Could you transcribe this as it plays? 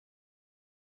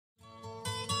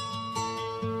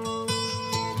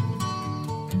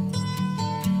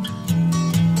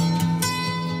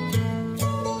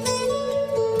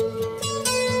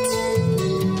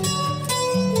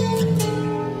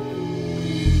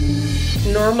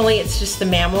Normally it's just the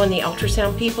mammo and the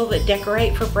ultrasound people that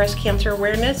decorate for breast cancer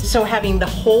awareness. So having the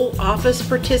whole office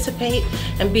participate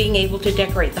and being able to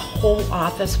decorate the whole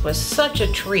office was such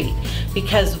a treat,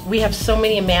 because we have so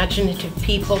many imaginative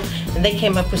people and they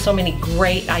came up with so many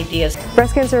great ideas.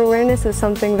 Breast cancer awareness is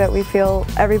something that we feel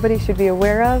everybody should be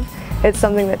aware of. It's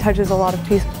something that touches a lot of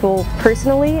people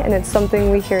personally, and it's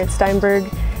something we here at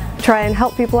Steinberg try and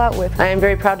help people out with. I am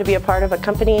very proud to be a part of a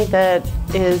company that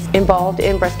is involved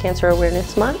in Breast Cancer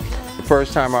Awareness Month. The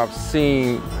first time I've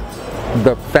seen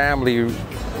the family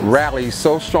rally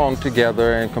so strong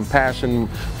together and compassion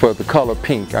for the color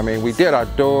pink. I mean, we did our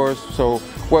doors, so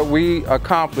what we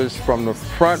accomplished from the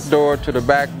front door to the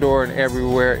back door and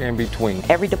everywhere in between.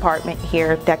 Every department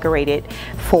here decorated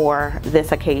for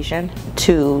this occasion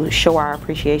to show our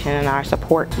appreciation and our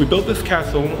support. We built this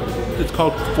castle. It's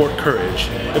called Fort Courage.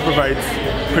 It provides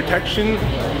protection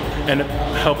and it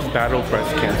helps battle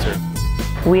breast cancer.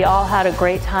 We all had a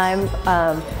great time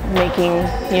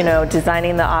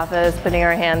designing the office, putting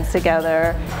our hands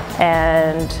together,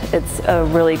 and it's a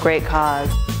really great cause.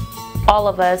 All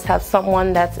of us have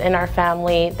someone that's in our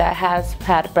family that has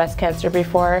had breast cancer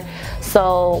before.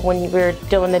 So when we're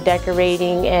doing the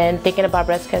decorating and thinking about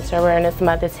Breast Cancer Awareness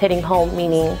Month, it's hitting home,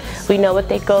 meaning we know what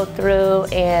they go through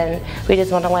and we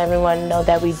just want to let everyone know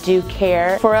that we do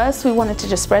care. For us, we wanted to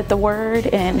just spread the word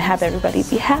and have everybody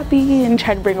be happy and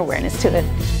try to bring awareness to it.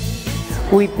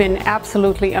 We've been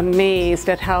absolutely amazed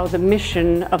at how the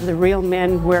mission of the Real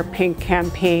Men Wear Pink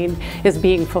campaign is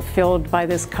being fulfilled by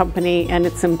this company and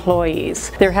its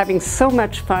employees. They're having so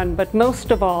much fun, but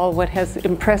most of all, what has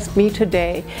impressed me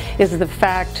today is the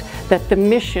fact that the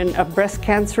mission of breast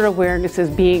cancer awareness is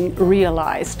being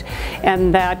realized,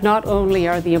 and that not only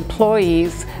are the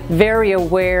employees very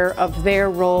aware of their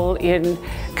role in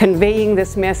conveying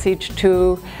this message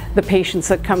to the patients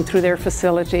that come through their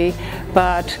facility,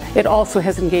 but it also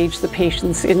has engaged the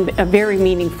patients in a very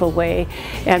meaningful way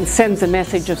and sends a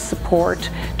message of support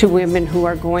to women who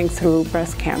are going through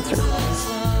breast cancer.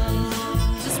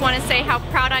 Just want to say how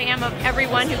proud I am of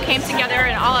everyone who came together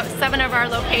in all 7 of our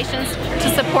locations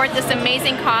to support this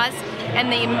amazing cause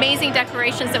and the amazing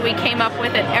decorations that we came up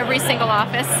with at every single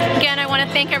office. Again, I want to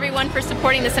thank everyone for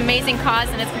supporting this amazing cause,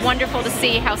 and it's wonderful to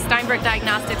see how Steinberg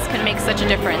Diagnostics can make such a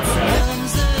difference.